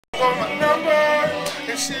want my number,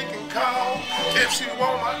 and she can call. If she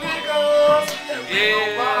want my niggas, and we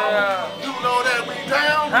gon' ball. You know that we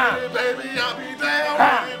down with it, baby. I'll be down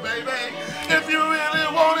with it, baby. If you really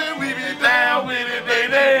want it, we be down with it,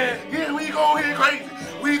 baby. Yeah, we gon' get crazy.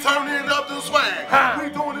 We turning up the swag.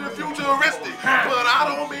 We doing it futuristic, but I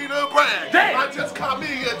don't mean to brag. I just caught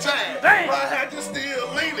me a jag. My hat is still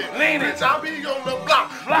leaning. Bitch, I be on the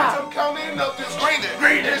block. Bitch, I'm counting up this greening.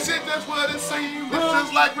 And shit, that's what it seems. It's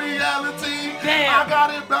just like reality. I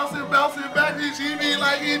got it bouncing back. She be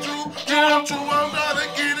like, he true. I'm true, I'm trying to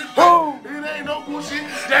get it back. It ain't no bullshit.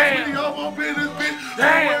 We off up in this bitch.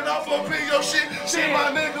 Went off up in your shit. Shit,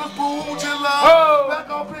 my niggas boo, chill out. Back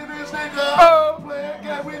off in this nigga.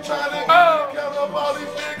 We tryna count up all these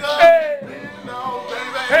niggas. No,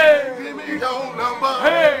 baby, give me your number.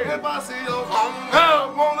 If I see your phone,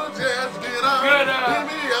 I wanna just get up. Give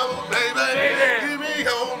me your baby, give me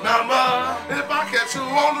your number. If I catch you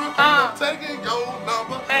on the phone, I'm taking your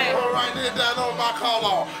number. I'll write it down on my call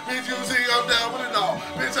on. Bitch, you see I'm down with it all.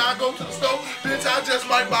 Bitch, I go to the store. Bitch, I just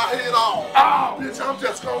might buy it all. Bitch, I'm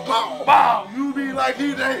just gon' ball. You be like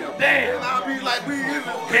he damn. And I be like we in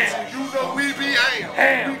this bitch. You know we be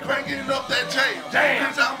am. We cranking up that jam.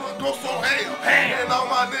 Bitch, I'ma go so ham. And all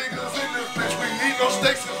my niggas in this bitch, we eat no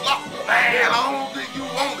steaks and lobster. And I don't think you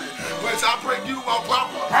want it. Bitch, I break you out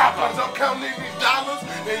proper. Cause I'm counting these dollars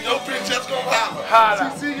and your bitch just gon'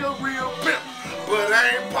 holler. She see a real pimp, but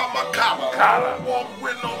I ain't pop my collar. Walk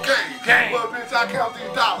with no game. But bitch, I count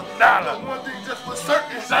these dollars. The one thing just for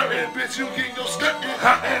certain. Bitch, you get your skirt in.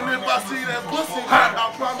 And if I see that pussy,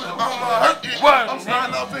 I promise I'ma hurt it. I'm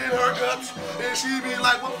starting up in her guts. And she be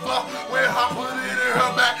like, what fuck? When I put it in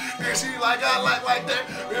her back. And she like, I like that.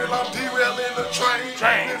 And I'm derailing the train.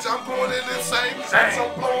 Bitch, I'm going in insane. Bitch, I'm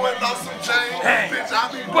blowing off some chain. Bitch, I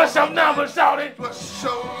be what's your number, shawty? What's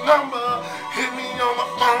your number? Hit me on my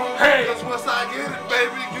phone. Cause once I get it,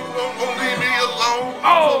 baby, you don't gon' leave me alone.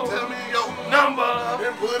 So tell me your number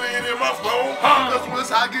and put it in my phone. Cause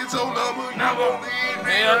once I get your number, you gon' leave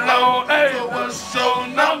me alone. So what's your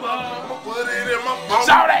number? I'ma put it in my phone.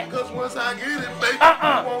 Cause once I get it, baby,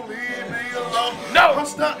 you won't leave me alone. No.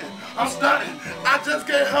 I'm stunting. I just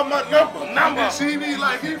gave her my number. And she be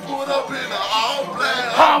like, he pulled up in an all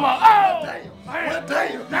black.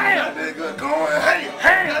 Damn. That nigga going ham.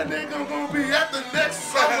 That nigga gonna be at the next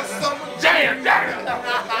summer Jam.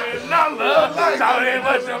 Number. Shawty,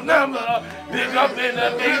 what's your number? Pick up in the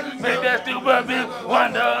beat. Make that stupid bitch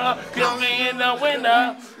wonder. Kiss me in the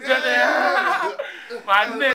window. My nigga.